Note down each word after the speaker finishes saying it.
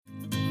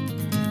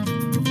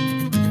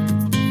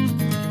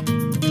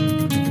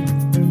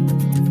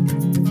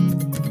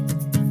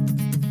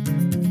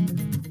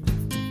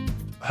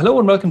Hello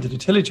and welcome to the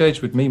Tillage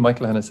Edge with me,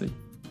 Michael Hennessy.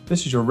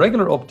 This is your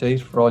regular update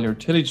for all your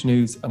tillage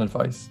news and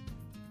advice.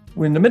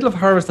 We're in the middle of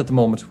harvest at the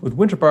moment, with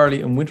winter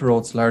barley and winter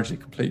oats largely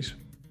complete.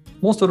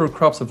 Most other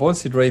crops of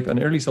oilseed rape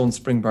and early sown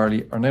spring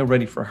barley are now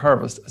ready for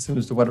harvest as soon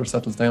as the weather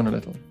settles down a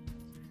little.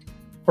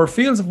 Where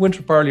fields of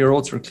winter barley or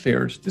oats are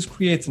cleared, this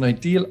creates an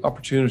ideal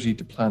opportunity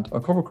to plant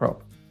a cover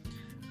crop.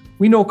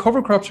 We know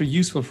cover crops are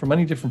useful for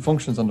many different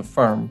functions on the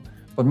farm,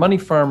 but many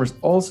farmers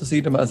also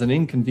see them as an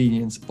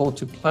inconvenience both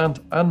to plant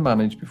and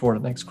manage before the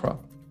next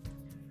crop.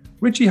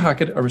 Richie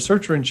Hackett, a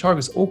researcher in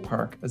Teagasc Oak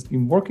Park, has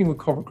been working with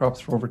cover crops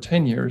for over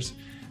 10 years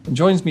and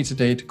joins me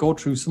today to go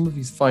through some of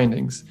his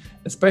findings,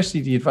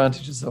 especially the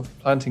advantages of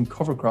planting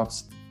cover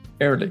crops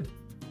early.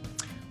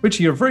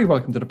 Richie, you're very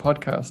welcome to the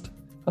podcast.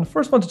 And I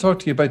first want to talk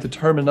to you about the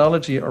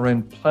terminology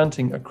around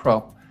planting a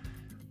crop,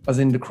 as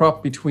in the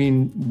crop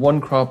between one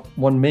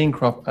main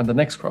crop and the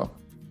next crop.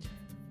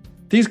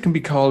 These can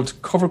be called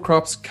cover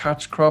crops,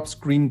 catch crops,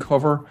 green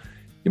cover.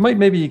 You might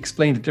maybe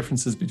explain the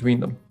differences between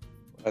them.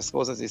 I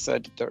suppose, as you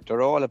said,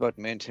 they're all about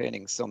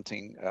maintaining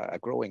something, a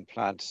growing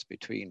plant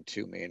between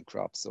two main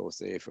crops. So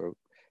say for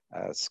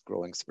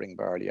growing spring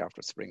barley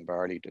after spring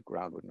barley, the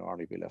ground would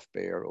normally be left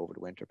bare over the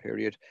winter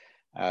period.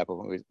 But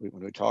when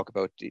we talk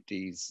about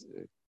these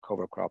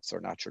cover crops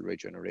or natural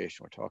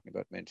regeneration, we're talking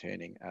about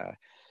maintaining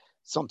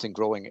something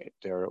growing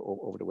there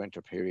over the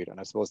winter period. And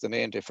I suppose the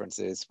main difference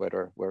is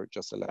whether we're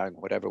just allowing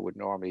whatever would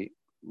normally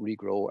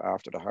regrow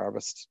after the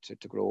harvest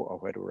to grow, or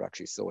whether we're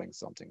actually sowing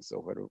something. So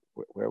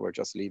where we're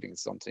just leaving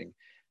something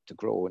to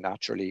grow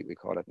naturally, we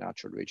call it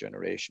natural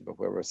regeneration. But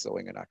where we're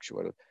sowing an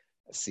actual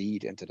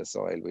seed into the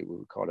soil, we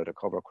would call it a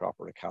cover crop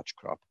or a catch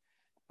crop.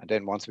 And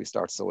then once we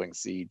start sowing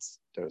seeds,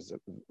 there's a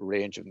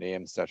range of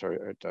names that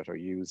are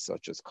used,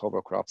 such as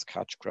cover crops,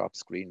 catch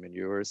crops, green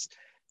manures.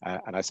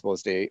 And I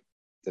suppose they're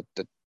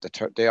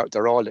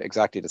all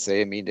exactly the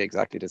same, mean they're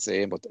exactly the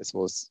same, but I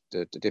suppose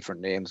the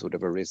different names would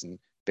have arisen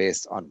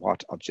based on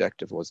what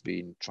objective was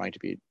trying to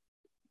be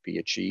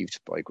achieved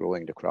by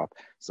growing the crop.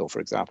 So for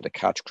example, the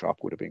catch crop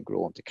would have been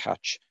grown to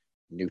catch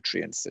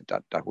nutrients.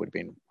 That would have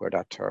been where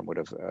that term would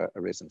have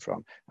arisen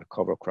from. A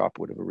cover crop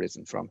would have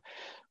arisen from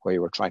where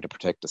you were trying to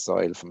protect the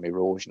soil from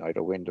erosion,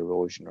 either wind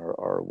erosion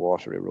or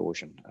water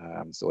erosion.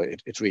 So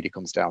it really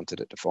comes down to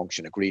the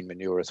function. A green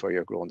manure is where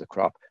you're growing the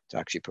crop to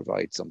actually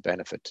provide some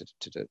benefit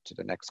to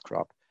the next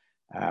crop.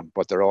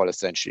 But they're all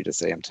essentially the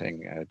same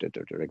thing.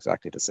 They're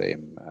exactly the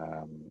same.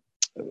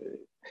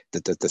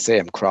 The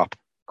same crop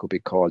could be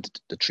called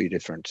the three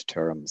different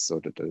terms, so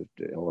that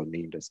they all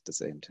mean the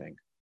same thing.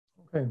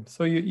 Okay,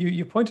 so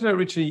you pointed out,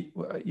 Richie,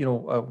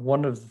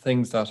 one of the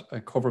things that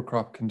a cover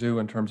crop can do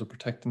in terms of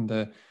protecting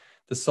the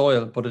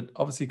soil, but it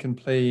obviously can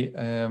play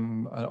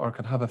or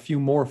can have a few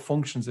more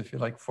functions, if you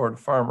like, for the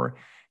farmer.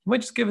 You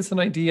might just give us an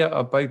idea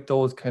about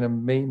those kind of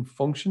main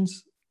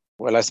functions.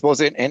 Well, I suppose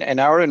in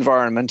our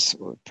environment,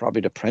 probably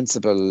the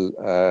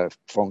principal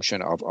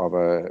function of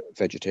a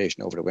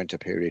vegetation over the winter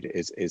period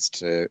is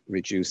to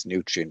reduce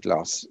nutrient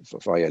loss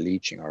via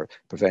leaching, or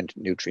prevent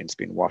nutrients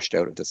being washed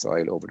out of the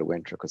soil over the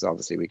winter, because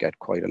obviously we get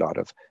quite a lot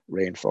of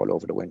rainfall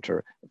over the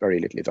winter, very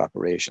little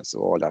evaporation. So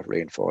all that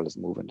rainfall is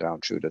moving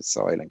down through the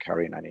soil and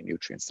carrying any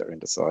nutrients that are in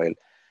the soil.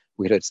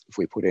 If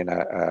we put in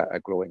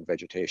a growing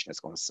vegetation, it's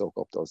going to soak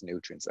up those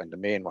nutrients. And the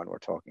main one we're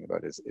talking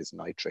about is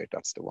nitrate.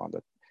 That's the one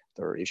that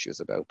there are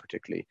issues about,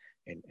 particularly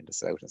in the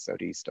south and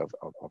southeast of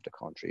the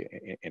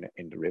country,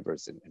 in the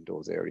rivers in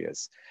those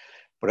areas.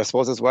 But I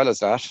suppose as well as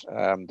that,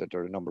 that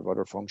there are a number of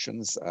other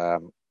functions. I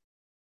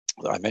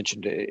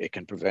mentioned it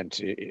can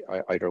prevent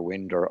either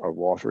wind or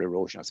water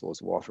erosion. I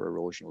suppose water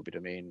erosion will be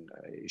the main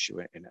issue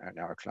in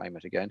our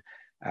climate again.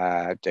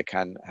 They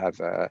can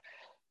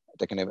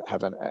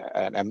have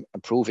an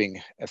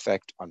improving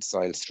effect on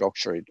soil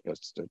structure.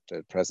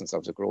 The presence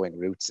of the growing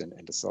roots in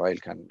the soil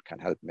can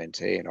help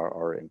maintain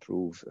or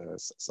improve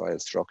soil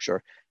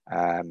structure.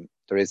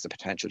 There is the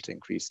potential to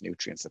increase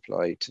nutrient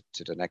supply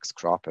to the next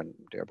crop, and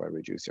thereby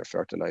reduce your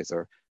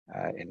fertilizer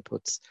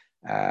inputs.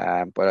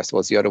 But I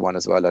suppose the other one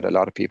as well that a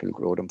lot of people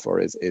grow them for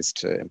is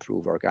to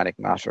improve organic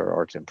matter,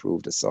 or to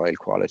improve the soil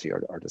quality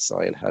or the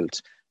soil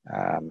health.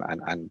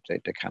 And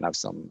they can have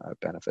some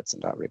benefits in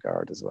that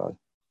regard as well.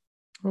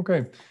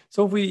 Okay,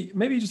 so if we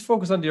maybe just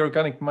focus on the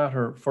organic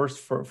matter first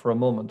for a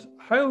moment,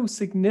 how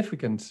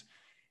significant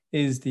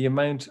is the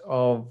amount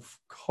of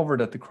cover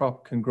that the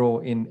crop can grow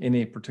in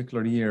a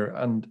particular year?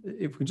 And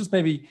if we just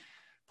maybe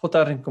put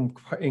that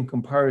in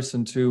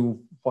comparison to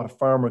what a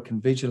farmer can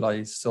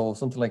visualize, so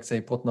something like, say,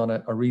 putting on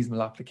a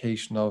reasonable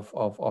application of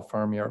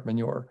farmyard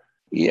manure.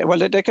 Yeah, well,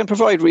 they can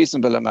provide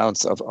reasonable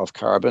amounts of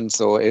carbon.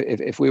 So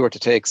if we were to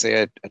take,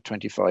 say, a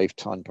 25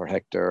 tonne per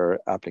hectare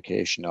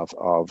application of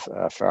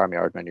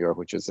farmyard manure,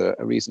 which is a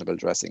reasonable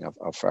dressing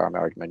of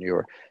farmyard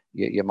manure,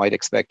 you might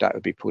expect that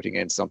would be putting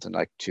in something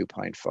like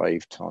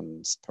 2.5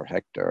 tonnes per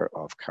hectare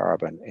of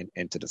carbon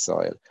into the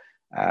soil.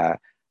 A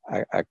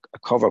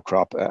cover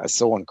crop, a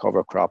sown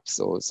cover crop,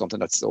 so something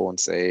that's sown,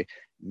 say,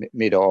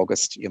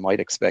 mid-August, you might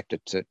expect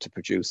it to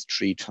produce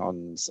 3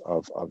 tonnes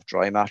of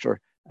dry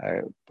matter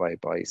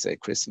by say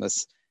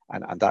Christmas,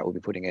 and that would be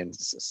putting in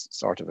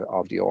sort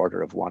of the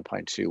order of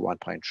 1.2,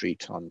 1.3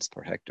 tons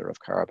per hectare of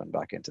carbon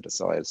back into the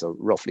soil. So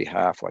roughly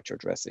half what you're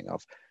dressing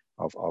of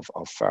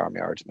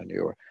farmyard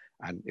manure.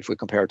 And if we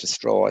compare it to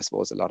straw, I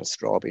suppose a lot of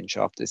straw being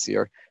chopped this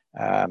year,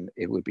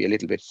 it would be a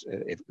little bit,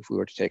 if we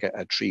were to take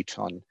a 3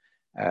 ton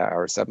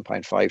or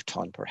 7.5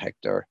 ton per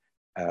hectare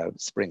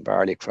spring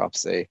barley crop,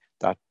 say,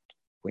 that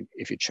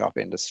if you chop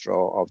in the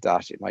straw of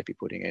that, it might be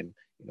putting in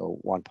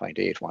 1.8,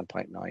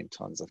 1.9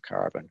 tons of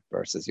carbon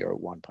versus your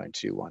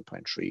 1.2,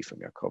 1.3 from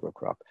your cover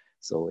crop.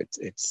 So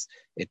it's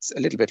a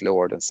little bit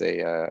lower than, say,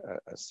 a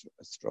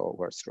straw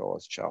where straw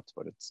is chopped,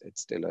 but it's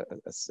still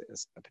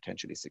a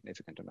potentially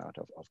significant amount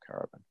of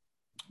carbon.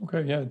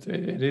 Okay, yeah,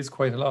 it is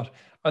quite a lot.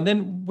 And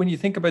then when you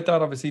think about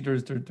that, obviously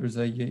there's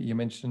you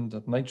mentioned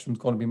that nitrogen is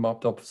going to be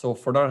mopped up. So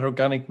for that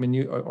organic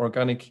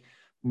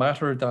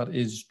matter that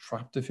is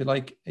trapped, if you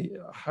like,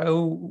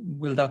 how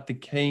will that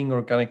decaying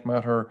organic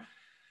matter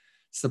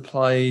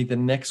supply the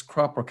next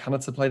crop, or can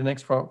it supply the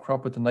next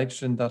crop with the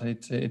nitrogen that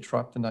it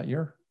trapped in that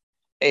year?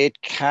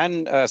 It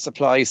can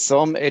supply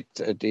some.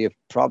 The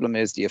problem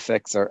is the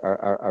effects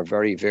are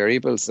very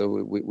variable. So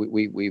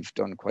we've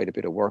done quite a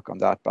bit of work on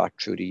that back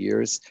through the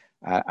years.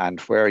 And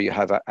where you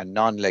have a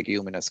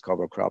non-leguminous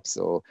cover crop,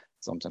 so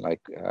something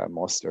like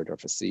mustard or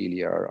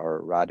phacelia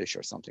or radish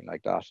or something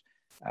like that,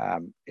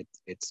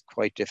 it's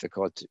quite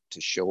difficult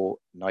to show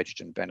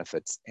nitrogen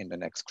benefits in the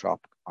next crop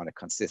on a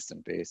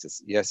consistent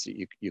basis. Yes,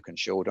 you can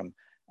show them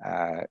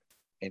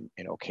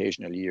in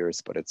occasional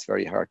years, but it's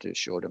very hard to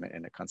show them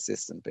in a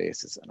consistent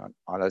basis. And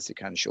unless you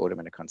can show them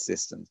in a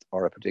consistent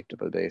or a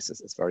predictable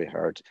basis, it's very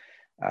hard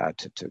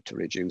to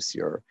reduce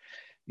your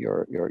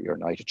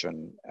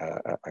nitrogen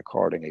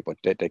accordingly. But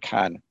they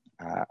can.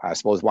 I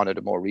suppose one of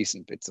the more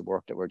recent bits of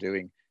work that we're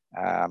doing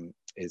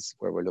is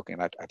where we're looking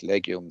at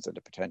legumes and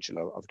the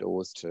potential of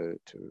those to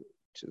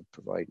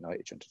provide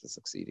nitrogen to the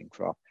succeeding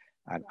crop,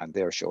 and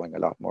they're showing a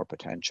lot more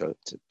potential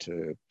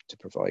to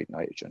provide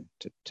nitrogen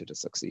to the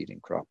succeeding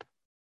crop.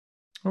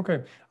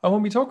 Okay, and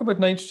when we talk about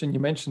nitrogen, you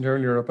mentioned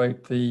earlier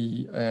about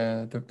the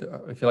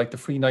if you like, the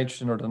free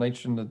nitrogen or the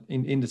nitrogen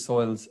in the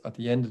soils at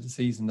the end of the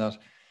season that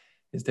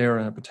is there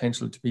and a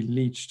potential to be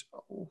leached.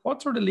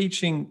 What sort of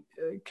leaching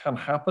can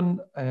happen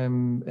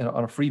on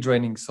a free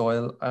draining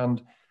soil,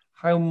 and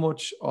how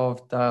much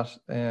of that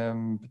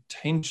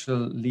potential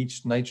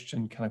leached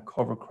nitrogen can a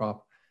cover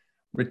crop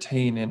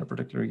retain in a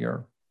particular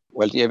year?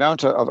 Well, the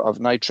amount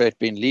of nitrate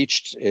being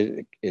leached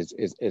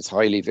is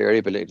highly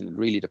variable. It'll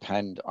really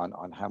depend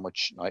on how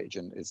much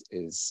nitrogen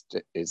is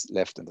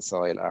left in the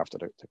soil after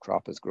the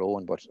crop is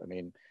grown. But I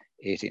mean,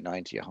 80,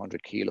 90,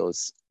 100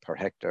 kilos per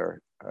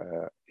hectare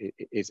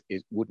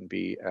it wouldn't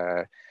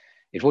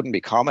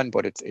be common,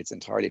 but it's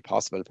entirely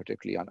possible,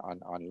 particularly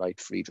on light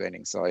free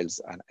draining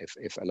soils, and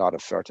if a lot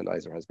of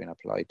fertilizer has been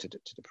applied to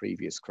the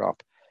previous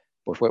crop.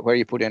 But where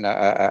you put in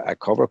a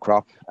cover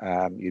crop,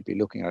 you'd be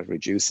looking at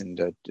reducing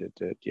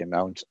the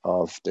amount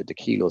of the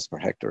kilos per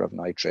hectare of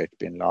nitrate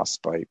being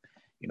lost by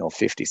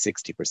 50,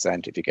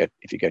 60% if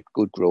you get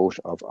good growth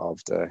of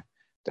the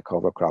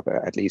cover crop,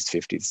 at least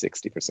 50 to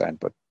 60%.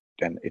 But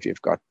then if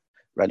you've got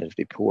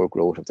relatively poor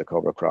growth of the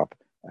cover crop,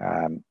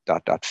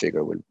 that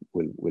figure will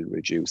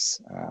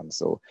reduce.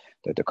 So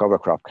the cover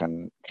crop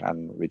can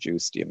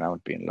reduce the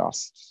amount being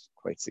lost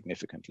quite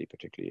significantly,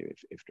 particularly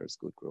if there's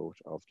good growth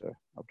of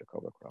the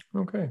cover crop.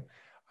 Okay.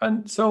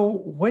 And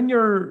so when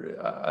you're,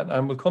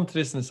 and we'll come to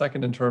this in a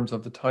second in terms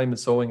of the time of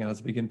sowing, it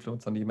has a big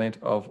influence on the amount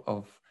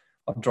of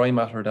dry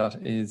matter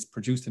that is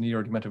produced in a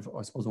year, the amount of,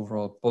 I suppose,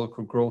 overall bulk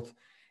of growth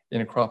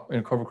in a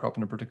cover crop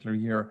in a particular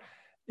year.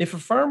 If a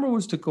farmer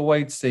was to go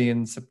out, say,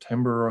 in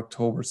September or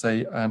October,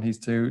 say, and he's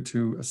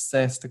to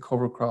assess the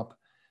cover crop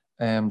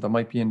that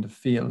might be in the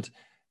field,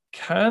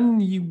 can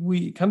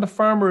the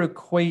farmer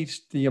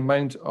equate the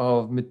amount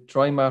of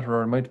dry matter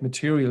or amount of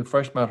material,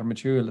 fresh matter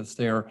material that's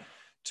there,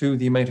 to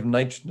the amount of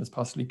nitrogen that's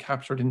possibly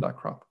captured in that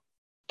crop?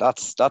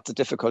 That's a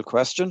difficult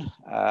question.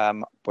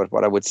 But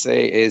what I would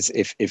say is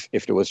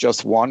if there was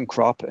just one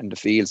crop in the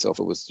field, so if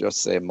it was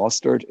just, say,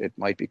 mustard, it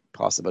might be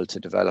possible to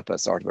develop a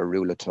sort of a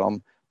rule of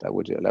thumb that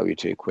would allow you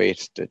to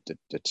equate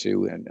the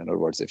two. In other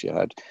words, if you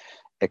had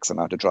X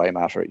amount of dry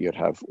matter, you'd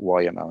have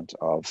Y amount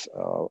of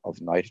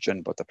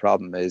nitrogen. But the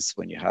problem is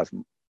when you have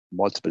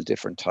multiple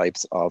different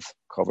types of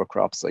cover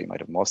crops, so you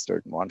might have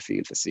mustard in one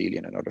field, phacelia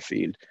in another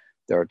field,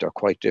 they're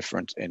quite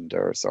different in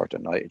their sort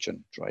of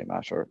nitrogen dry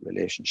matter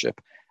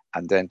relationship.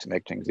 And then to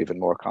make things even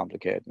more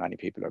complicated, many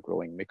people are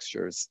growing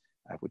mixtures,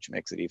 which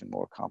makes it even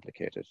more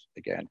complicated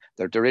again.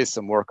 There is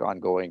some work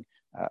ongoing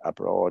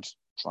abroad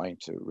trying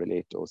to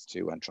relate those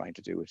two and trying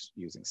to do it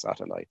using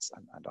satellites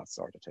and that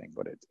sort of thing,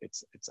 but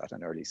it's at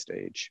an early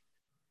stage.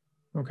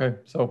 Okay,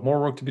 so more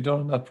work to be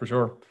done on that for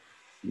sure.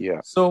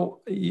 Yeah.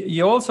 So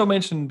you also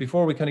mentioned,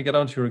 before we kind of get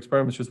on to your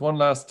experiments, just one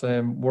last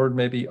word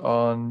maybe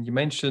on, you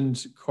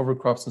mentioned cover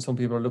crops and some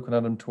people are looking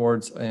at them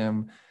towards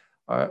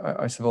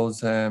I suppose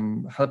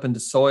helping the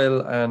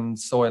soil and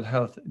soil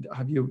health.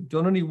 Have you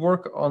done any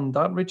work on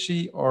that,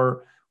 Richie,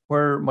 or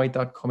where might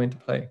that come into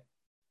play?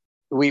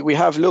 We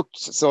have looked,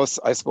 so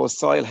I suppose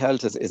soil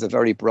health is a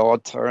very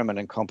broad term and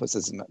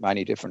encompasses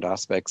many different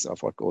aspects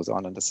of what goes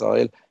on in the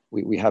soil.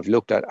 We have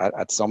looked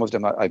at some of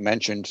them. I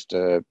mentioned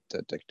the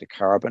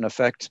carbon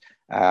effect.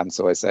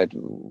 So I said,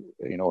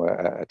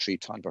 a 3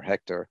 ton per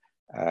hectare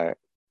a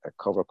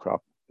cover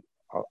crop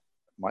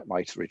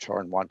might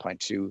return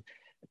 1.2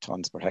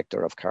 tons per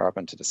hectare of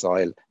carbon to the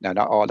soil. Now,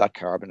 not all that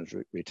carbon is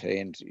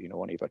retained,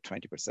 only about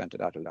 20% of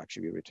that will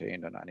actually be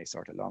retained on any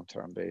sort of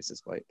long-term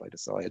basis by the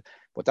soil.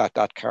 But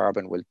that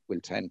carbon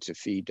will tend to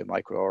feed the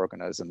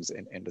microorganisms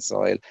in the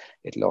soil.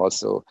 It'll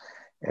also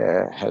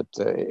help,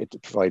 it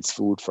provides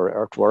food for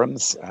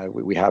earthworms.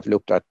 We have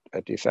looked at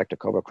the effect of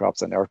cover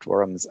crops on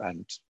earthworms,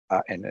 and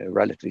in a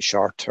relatively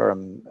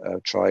short-term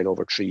trial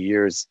over 3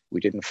 years,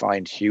 we didn't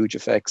find huge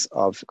effects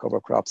of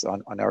cover crops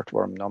on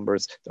earthworm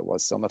numbers. There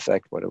was some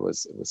effect, but it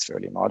was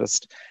fairly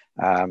modest.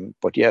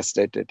 But yes,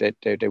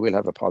 they will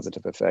have a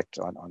positive effect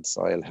on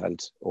soil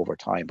health over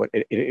time, but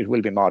it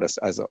will be modest,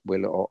 as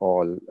will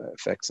all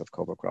effects of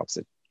cover crops.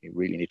 You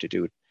really need to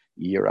do it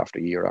year after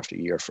year after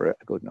year for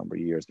a good number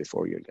of years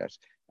before you'll get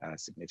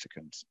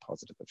significant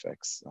positive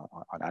effects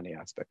on any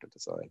aspect of the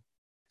soil.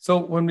 So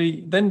when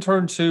we then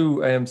turn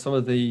to some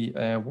of the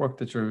work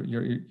that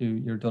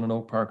you're done in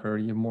Oak Park, or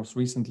you most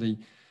recently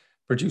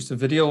produced a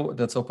video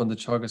that's up on the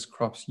Teagasc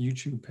Crops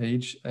YouTube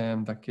page,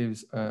 that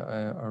gives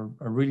a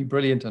really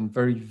brilliant and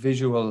very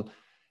visual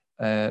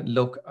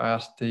look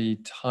at the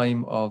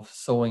time of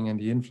sowing and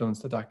the influence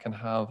that can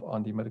have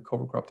on the amount of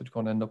cover crop that's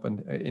going to end up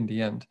in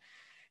the end.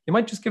 You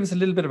might just give us a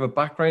little bit of a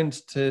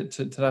background to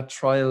that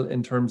trial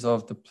in terms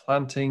of the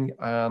planting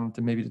and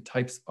maybe the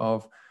types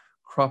of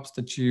crops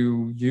that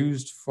you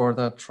used for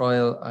that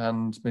trial,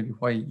 and maybe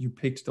why you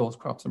picked those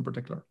crops in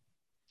particular.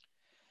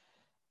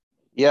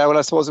 Yeah, well,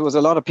 I suppose there was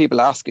a lot of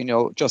people asking,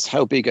 just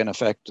how big an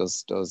effect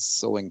does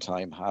sowing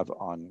time have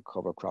on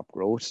cover crop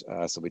growth?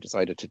 So we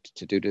decided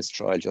to do this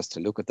trial just to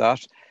look at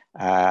that.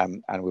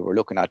 And we were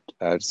looking at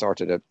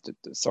sort of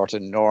the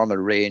normal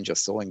range of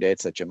sowing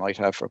dates that you might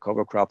have for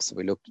cover crops.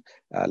 We looked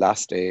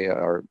last day,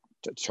 or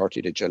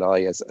 30th of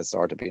July, as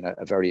sort of being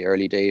a very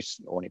early date,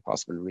 only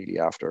possible really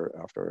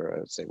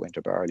after say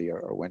winter barley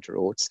or winter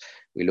oats.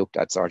 We looked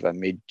at sort of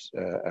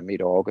a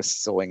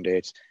mid-August sowing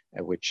date,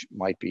 which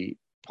might be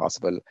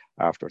possible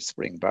after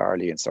spring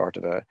barley and sort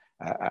of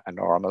a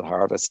normal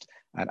harvest.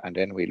 And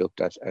then we looked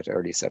at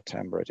early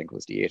September. I think it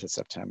was the 8th of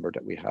September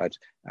that we had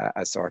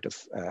a sort of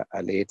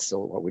a late, so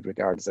what we'd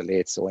regard as a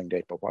late sowing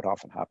date, but what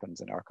often happens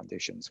in our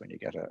conditions when you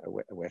get a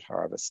wet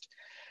harvest.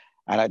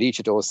 And at each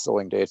of those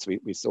sowing dates,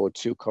 we sowed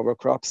 2 cover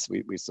crops.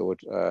 We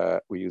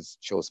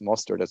chose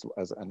mustard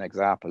as an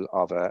example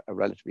of a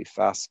relatively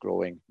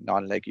fast-growing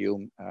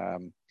non-legume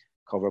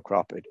cover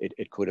crop.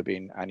 It could have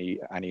been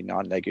any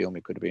non-legume.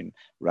 It could have been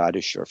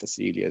radish or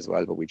phacelia as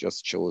well, but we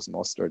just chose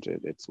mustard.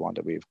 It's one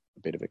that we've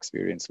a bit of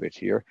experience with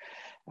here.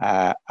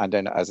 And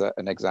then as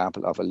an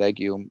example of a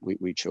legume,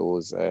 we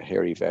chose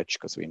hairy vetch,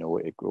 because we know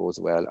it grows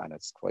well and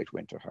it's quite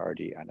winter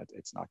hardy, and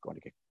it's not going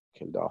to get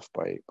killed off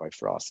by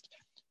frost.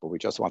 But we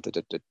just wanted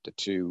the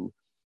 2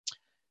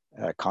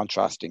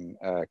 contrasting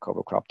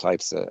cover crop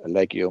types, a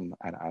legume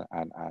and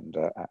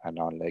a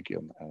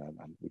non-legume,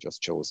 and we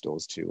just chose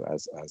those 2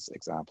 as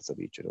examples of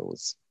each of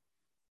those.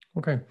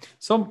 Okay.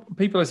 Some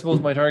people, I suppose,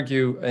 might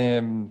argue,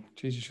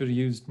 geez, you should have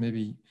used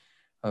maybe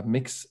a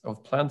mix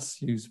of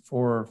plants, use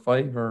 4 or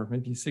 5 or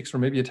maybe 6 or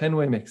maybe a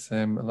 10-way mix.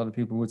 A lot of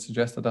people would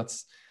suggest that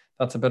that's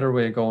a better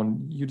way of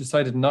going. You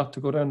decided not to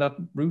go down that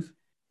route?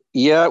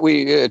 Yeah,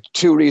 we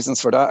 2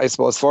 reasons for that. I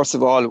suppose, first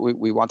of all,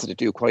 we wanted to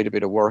do quite a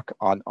bit of work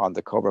on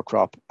the cover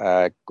crop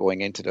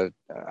going into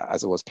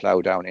as it was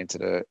ploughed down into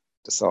the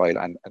soil,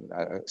 and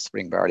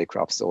spring barley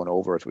crop sown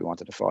over it. We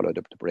wanted to follow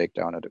the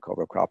breakdown of the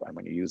cover crop, and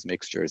when you use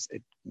mixtures,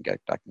 that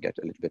can get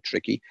a little bit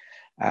tricky.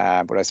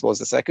 But I suppose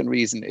the second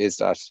reason is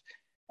that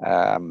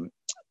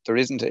there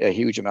isn't a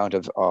huge amount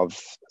of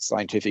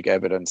scientific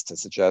evidence to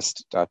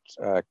suggest that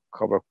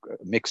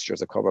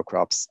mixtures of cover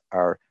crops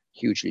are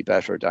hugely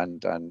better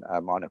than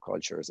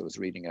monocultures. I was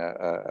reading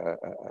a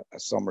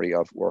summary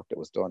of work that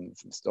was done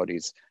from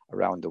studies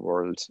around the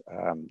world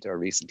there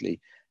recently,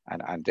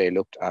 and they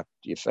looked at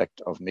the effect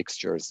of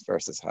mixtures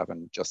versus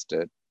having just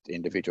the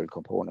individual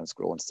components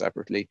grown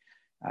separately,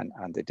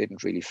 and they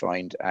didn't really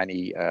find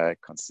any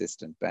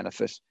consistent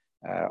benefit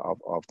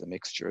of the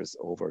mixtures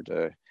over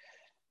the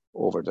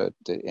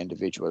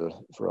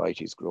individual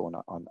varieties grown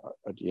on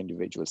the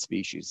individual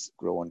species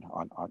grown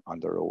on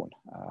their own.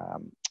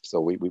 So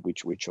we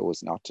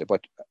chose not to.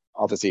 But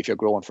obviously, if you're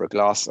growing for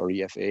GLAS or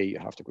EFA, you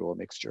have to grow a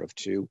mixture of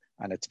 2,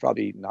 and it's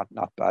probably not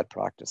bad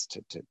practice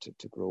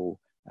to grow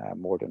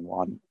more than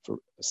 1 for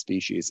a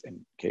species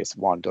in case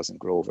 1 doesn't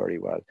grow very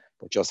well.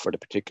 But just for the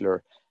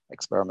particular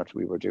experiment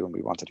we were doing,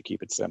 we wanted to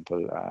keep it simple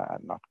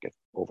and not get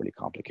overly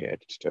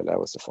complicated to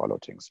allow us to follow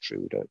things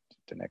through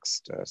the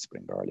next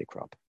spring barley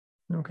crop.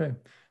 Okay.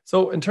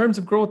 So in terms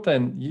of growth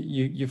then,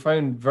 you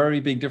found very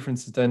big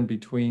differences then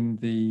between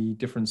the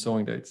different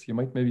sowing dates. You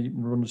might maybe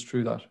run us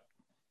through that.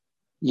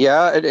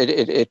 Yeah,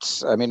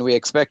 it's. I mean, we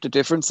expected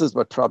differences,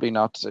 but probably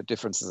not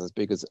differences as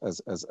big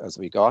as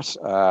we got.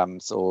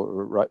 So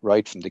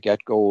right from the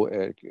get-go,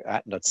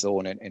 that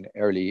zone in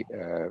early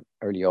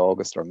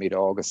August or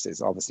mid-August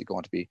is obviously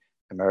going to be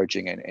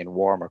emerging in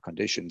warmer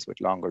conditions with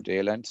longer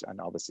day length,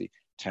 and obviously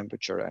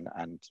temperature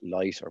and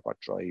light are what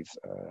drive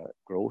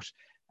growth.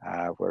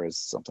 Whereas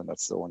something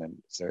that's sown in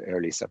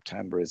early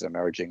September is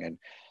emerging in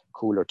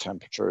cooler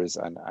temperatures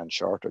and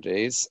shorter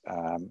days.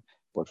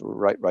 But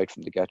right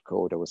from the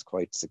get-go, there was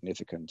quite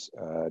significant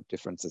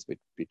differences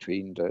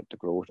between the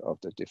growth of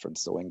the different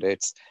sowing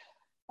dates.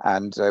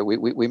 And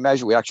we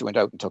measured, we actually went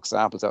out and took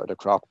samples out of the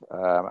crop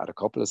at a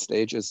couple of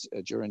stages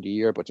during the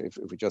year. But if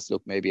we just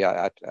look maybe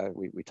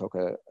we took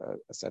a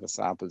set of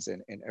samples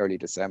in early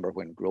December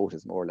when growth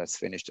is more or less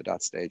finished at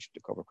that stage.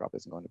 The cover crop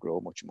isn't going to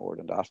grow much more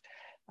than that.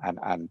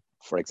 And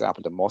for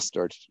example, the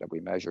mustard that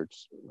we measured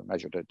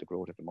the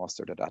growth of the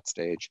mustard at that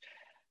stage.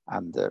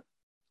 And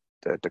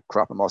the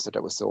crop of mustard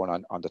that was sown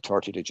on the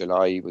 30th of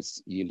July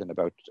was yielding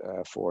about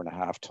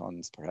 4.5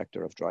 tons per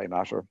hectare of dry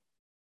matter,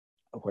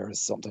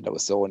 whereas something that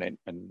was sown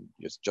in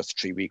just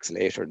 3 weeks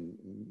later, in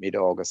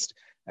mid-August,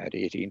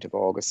 the 18th of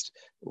August,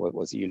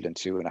 was yielding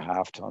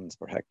 2.5 tons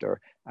per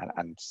hectare.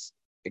 And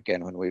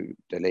again, when we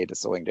delayed the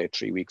sowing date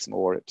 3 weeks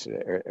more to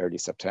early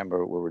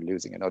September, we were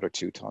losing another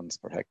 2 tons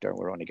per hectare, and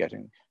we're only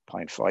getting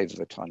 0.5 of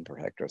a ton per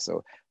hectare.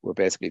 So we're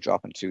basically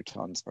dropping 2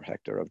 tons per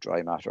hectare of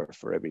dry matter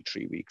for every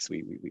 3 weeks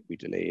we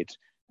delayed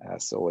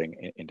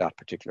sowing in that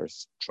particular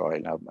trial.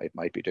 Now, it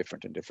might be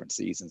different in different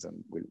seasons,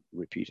 and we'll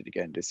repeat it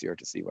again this year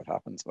to see what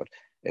happens, but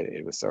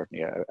it was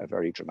certainly a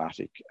very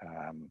dramatic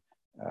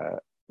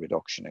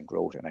reduction in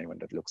growth, and anyone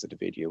that looks at the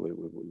video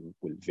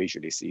will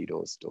visually see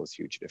those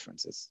huge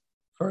differences.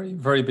 Very,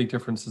 very big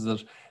differences.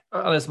 And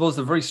I suppose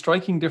the very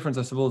striking difference,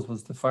 I suppose,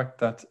 was the fact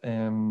that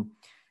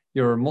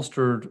your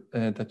mustard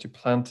that you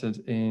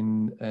planted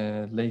in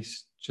late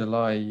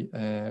July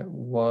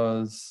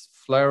was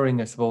flowering,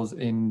 I suppose,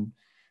 in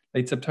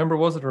late September,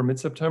 was it, or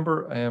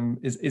mid-September?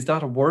 Is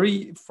that a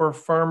worry for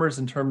farmers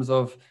in terms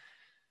of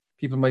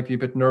people might be a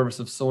bit nervous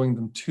of sowing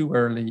them too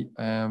early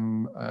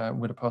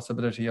with a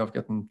possibility of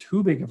getting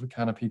too big of a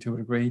canopy to a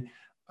degree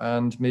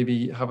and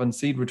maybe having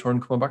seed return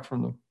coming back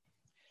from them?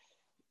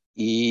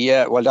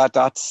 Yeah, well,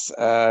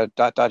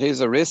 that is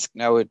a risk.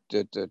 Now,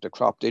 the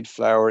crop did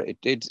flower.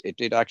 It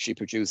did actually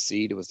produce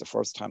seed. It was the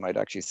first time I'd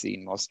actually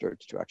seen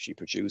mustard to actually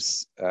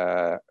produce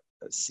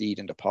seed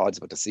in the pods,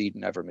 but the seed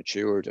never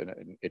matured,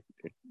 and it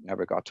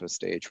never got to a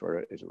stage where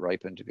it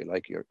ripened. If you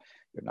like, you're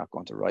not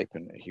going to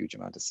ripen a huge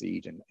amount of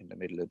seed in the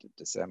middle of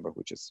December,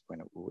 which is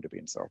when it would have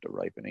been sort of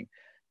ripening.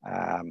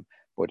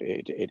 But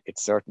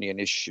it's certainly an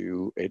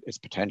issue. It's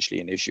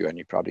potentially an issue, and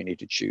you probably need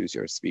to choose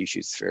your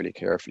species fairly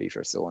carefully if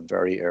you're sowing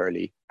very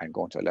early and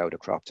going to allow the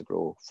crop to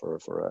grow for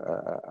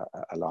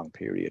a long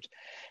period.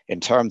 In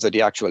terms of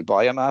the actual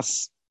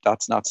biomass,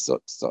 that's not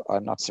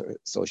I'm not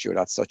so sure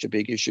that's such a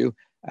big issue.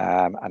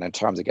 And in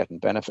terms of getting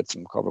benefits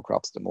from cover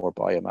crops, the more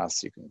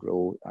biomass you can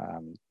grow,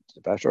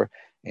 the better.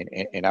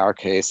 In our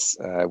case,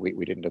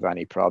 we didn't have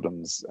any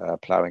problems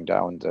ploughing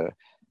down the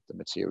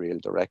material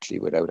directly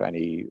without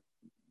any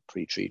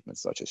pre-treatment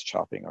such as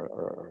chopping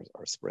or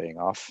spraying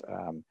off,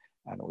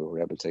 and we were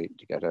able to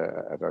get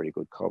a very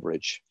good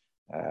coverage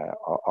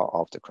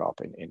of the crop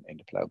in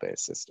the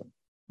plough-based system.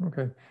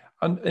 Okay,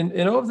 and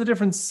in all of the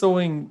different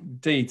sowing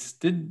dates,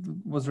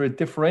 was there a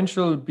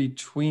differential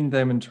between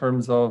them in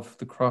terms of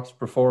the crop's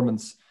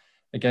performance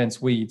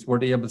against weeds? Were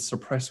they able to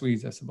suppress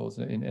weeds, I suppose,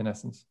 in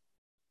essence?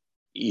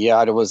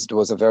 Yeah, there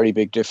was a very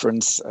big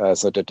difference.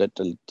 So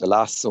the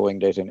last sowing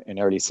date in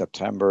early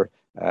September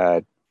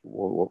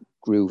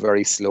grew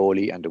very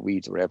slowly, and the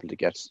weeds were able to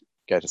get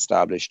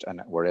established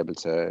and were able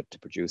to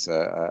produce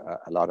a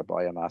lot of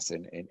biomass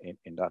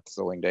in that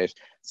sowing date.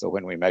 So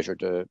when we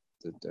measured the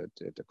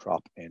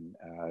crop in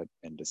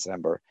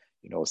December,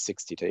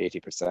 60 to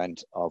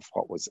 80% of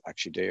what was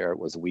actually there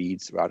was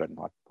weeds rather than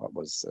what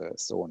was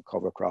sown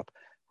cover crop.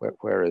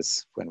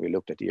 Whereas when we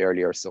looked at the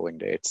earlier sowing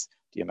dates,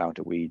 the amount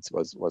of weeds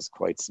was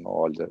quite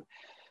small.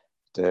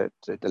 The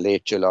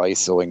late July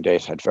sowing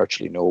date had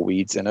virtually no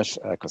weeds in it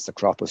because the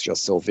crop was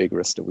just so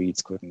vigorous the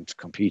weeds couldn't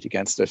compete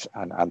against it,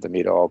 and the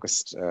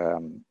mid-August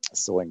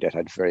sowing date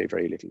had very,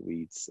 very little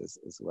weeds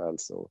as well.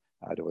 So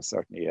there was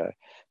certainly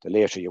the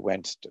later you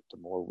went, the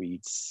more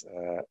weeds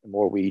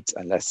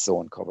and less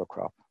sown cover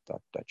crop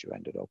that you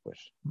ended up with.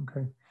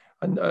 Okay,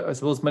 and I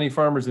suppose many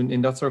farmers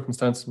in that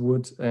circumstance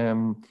would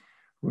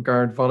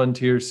regard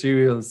volunteer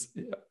cereals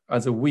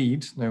as a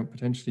weed. Now,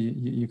 potentially,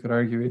 you could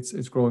argue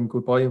it's growing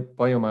good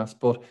biomass,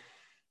 but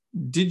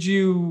did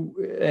you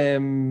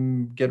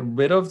get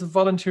rid of the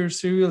volunteer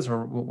cereals,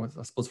 or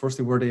I suppose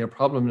firstly, were they a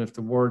problem? And if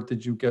they were,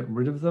 did you get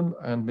rid of them?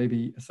 And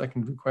maybe a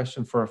secondary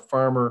question for a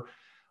farmer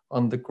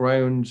on the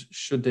ground,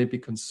 should they be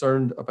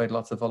concerned about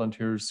lots of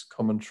volunteers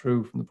coming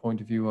through from the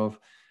point of view of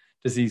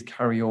disease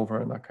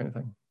carryover and that kind of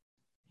thing?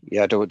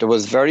 Yeah, there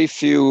was very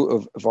few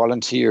of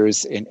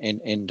volunteers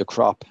in the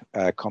crop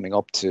coming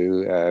up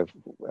to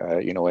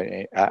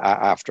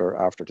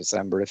after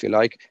December, if you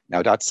like.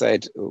 Now that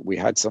said, we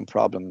had some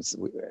problems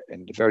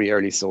in the very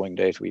early sowing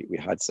date. We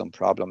had some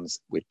problems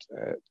with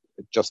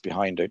just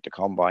behind the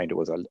combine. There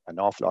was an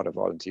awful lot of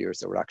volunteers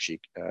that were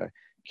actually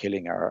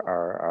killing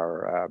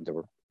our they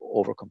were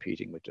over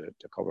competing with the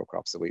cover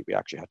crop, so we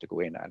actually had to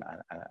go in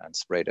and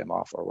spray them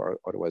off, or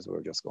otherwise we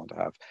were just going to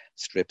have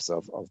strips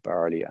of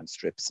barley and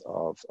strips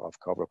of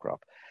cover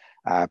crop.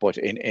 But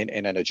in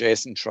an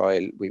adjacent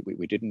trial,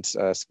 we didn't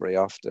spray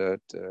off the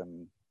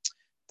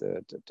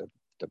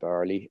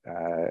barley,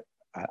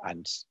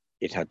 and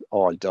it had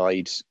all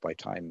died by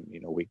time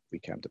we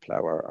came to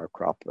plough our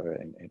crop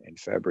in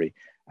February.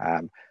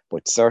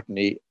 But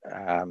certainly,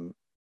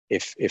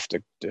 if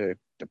the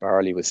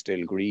barley was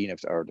still green,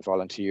 or the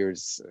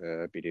volunteers,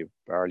 be they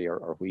barley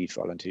or wheat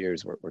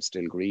volunteers, were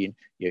still green,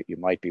 you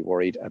might be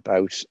worried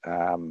about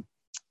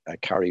a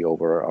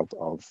carryover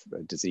of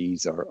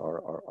disease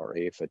or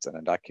aphids, and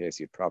in that case,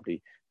 you'd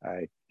probably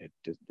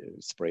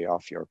spray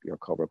off your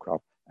cover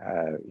crop,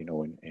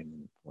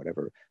 in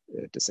whatever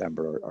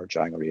December or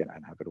January,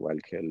 and have it well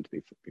killed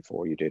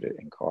before you did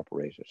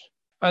incorporate it.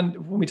 And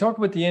when we talk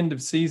about the end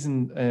of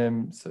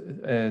season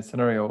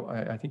scenario,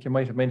 I think you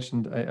might have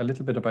mentioned a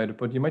little bit about it,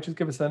 but you might just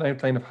give us an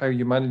outline of how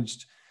you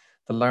managed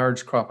the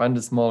large crop and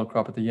the small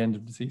crop at the end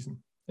of the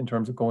season in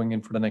terms of going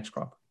in for the next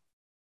crop.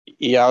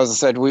 Yeah, as I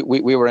said,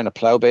 we were in a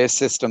plough-based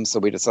system, so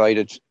we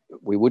decided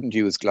we wouldn't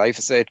use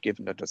glyphosate,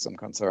 given that there's some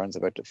concerns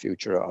about the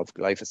future of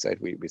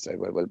glyphosate. We said,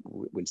 well,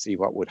 we'll see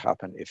what would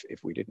happen if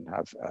we didn't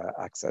have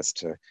access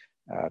to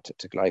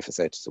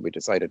glyphosate. So we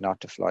decided not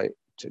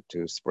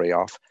to spray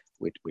off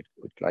with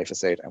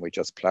glyphosate, and we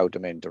just ploughed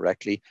them in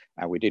directly,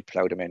 and we did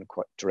plough them in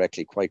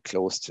quite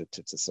close to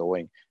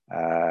sowing.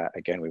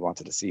 Again, we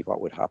wanted to see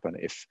what would happen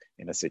if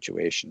in a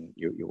situation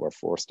you were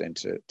forced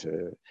into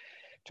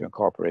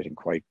incorporating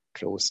quite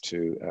close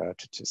to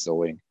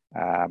sowing.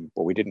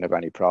 But we didn't have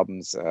any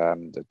problems.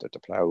 The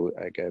plough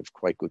gave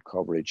quite good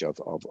coverage of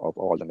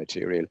all the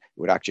material. It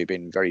would actually have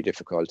been very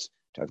difficult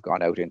to have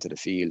gone out into the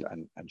field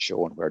and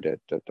shown where the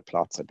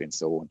plots had been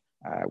sown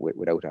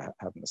without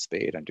having a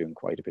spade and doing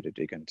quite a bit of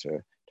digging to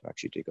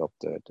actually dig up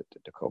the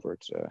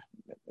covered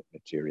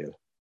material.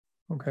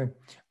 Okay.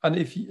 And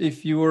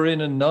if you were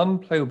in a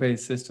non-plough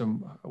based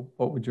system,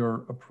 what would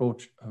your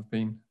approach have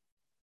been?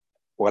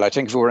 Well, I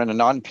think if we were in a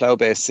non-plough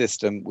based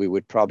system, we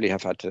would probably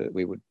have had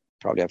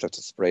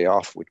to spray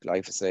off with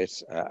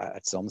glyphosate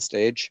at some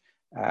stage,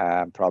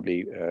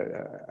 probably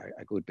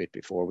a good bit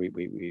before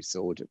we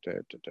sowed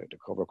the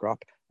cover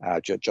crop,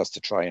 just to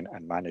try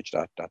and manage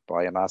that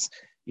biomass.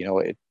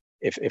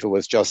 If it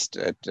was just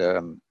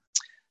the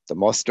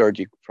mustard,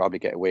 you'd probably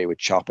get away with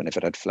chopping. If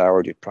it had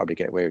flowered, you'd probably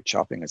get away with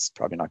chopping. It's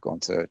probably not going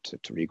to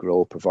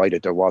regrow,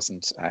 provided there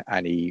wasn't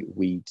any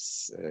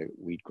weeds,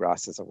 weed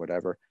grasses or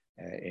whatever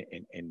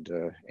in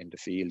the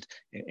field.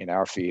 In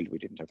our field, we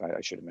didn't have.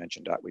 I should have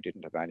mentioned that we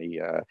didn't have any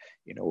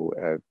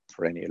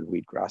perennial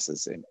weed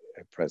grasses in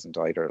present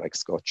either, like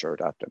scutch or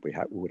that we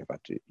would have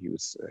had to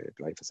use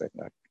glyphosate in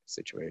that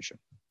situation.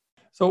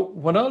 So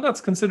when all that's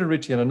considered,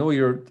 Richie, and I know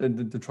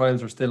the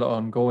trials are still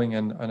ongoing,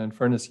 and in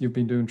fairness, you've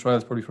been doing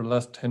trials probably for the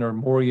last 10 or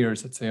more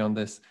years, let's say, on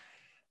this.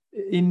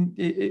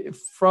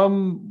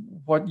 From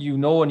what you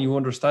know and you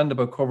understand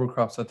about cover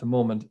crops at the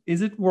moment,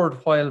 is it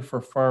worthwhile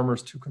for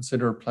farmers to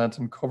consider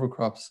planting cover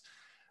crops?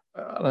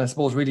 And I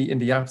suppose really in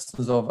the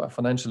absence of a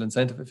financial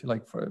incentive, if you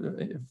like,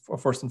 for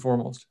first and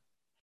foremost.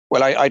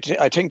 Well, I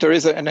think there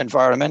is an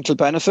environmental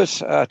benefit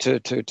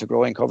to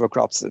growing cover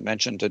crops. I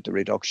mentioned the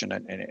reduction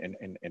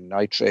in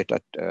nitrate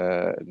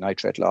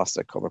nitrate loss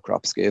that cover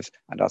crops give,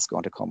 and that's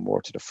going to come more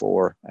to the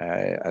fore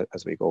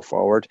as we go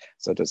forward.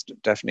 So there's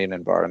definitely an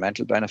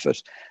environmental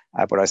benefit.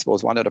 But I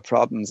suppose one of the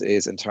problems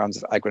is in terms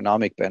of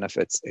agronomic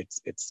benefits,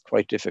 it's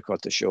quite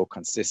difficult to show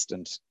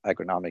consistent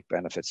agronomic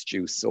benefits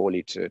due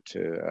solely to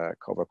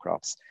cover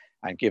crops.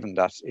 And given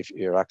that if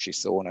you're actually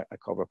sowing a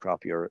cover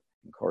crop, you're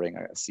incurring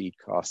a seed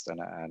cost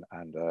and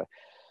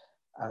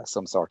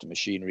some sort of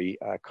machinery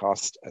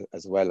cost,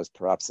 as well as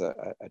perhaps a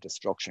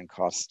destruction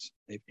cost.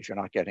 If you're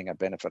not getting a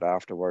benefit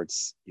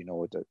afterwards,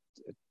 the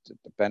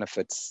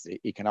benefits,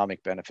 the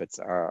economic benefits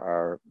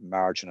are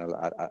marginal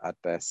at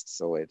best.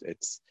 So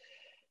it's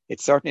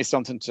certainly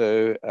something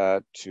to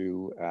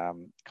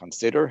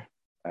consider.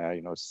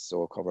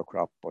 Sow a cover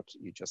crop, but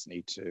you just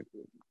need to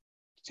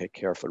take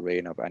careful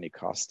rein of any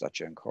costs that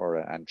you incur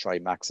and try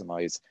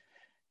maximize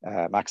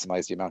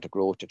the amount of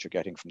growth that you're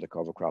getting from the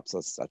cover crops,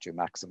 so that you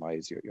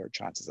maximize your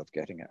chances of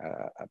getting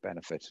a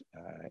benefit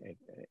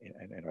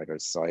in either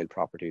soil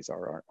properties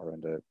or in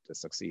the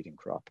succeeding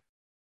crop.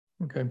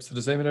 Okay, so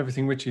the same in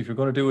everything, Richie. If you're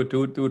going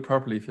to do it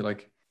properly, if you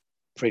like.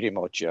 Pretty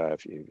much, yeah.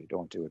 If you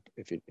don't do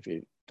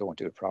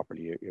it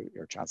properly,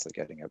 your chances of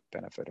getting a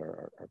benefit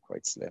are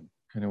quite slim.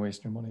 Kind of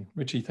wasting your money.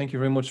 Richie, thank you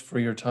very much for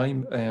your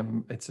time.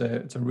 It's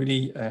a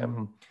really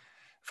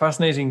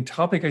fascinating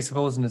topic, I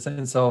suppose, in the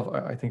sense of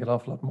I think an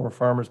awful lot more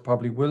farmers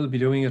probably will be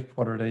doing it,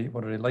 whether they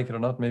like it or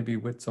not. Maybe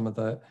with some of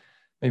the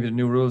maybe the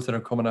new rules that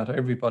are coming at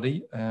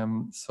everybody.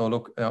 So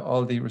look,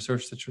 all the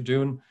research that you're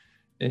doing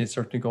is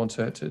certainly going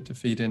to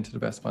feed into the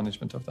best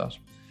management of that.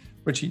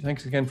 Richie,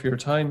 thanks again for your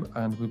time,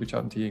 and we'll be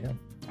chatting to you again.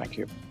 Thank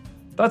you.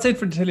 That's it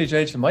for the Tillage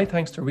Edge, and my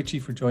thanks to Richie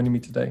for joining me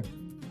today.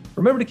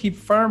 Remember to keep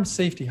farm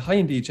safety high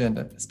in the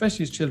agenda,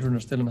 especially as children are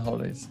still on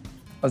holidays,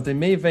 as they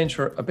may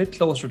venture a bit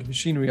closer to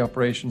machinery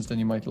operations than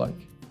you might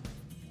like.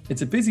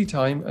 It's a busy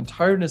time, and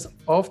tiredness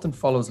often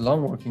follows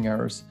long working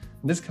hours,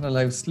 and this can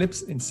allow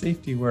slips in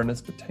safety awareness,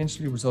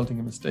 potentially resulting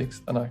in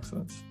mistakes and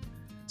accidents.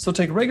 So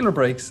take regular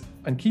breaks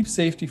and keep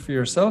safety for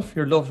yourself,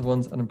 your loved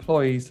ones, and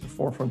employees to the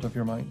forefront of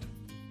your mind.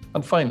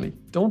 And finally,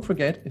 don't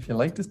forget, if you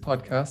like this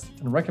podcast,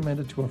 then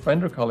recommend it to a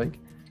friend or colleague.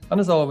 And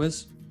as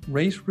always,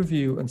 rate,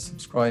 review, and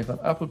subscribe on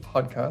Apple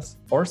Podcasts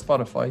or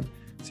Spotify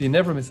so you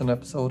never miss an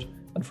episode.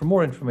 And for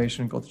more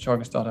information, go to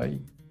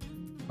teagasc.ie.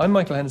 I'm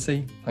Michael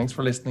Hennessy. Thanks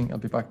for listening. I'll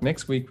be back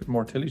next week with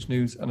more tillage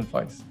news and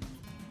advice.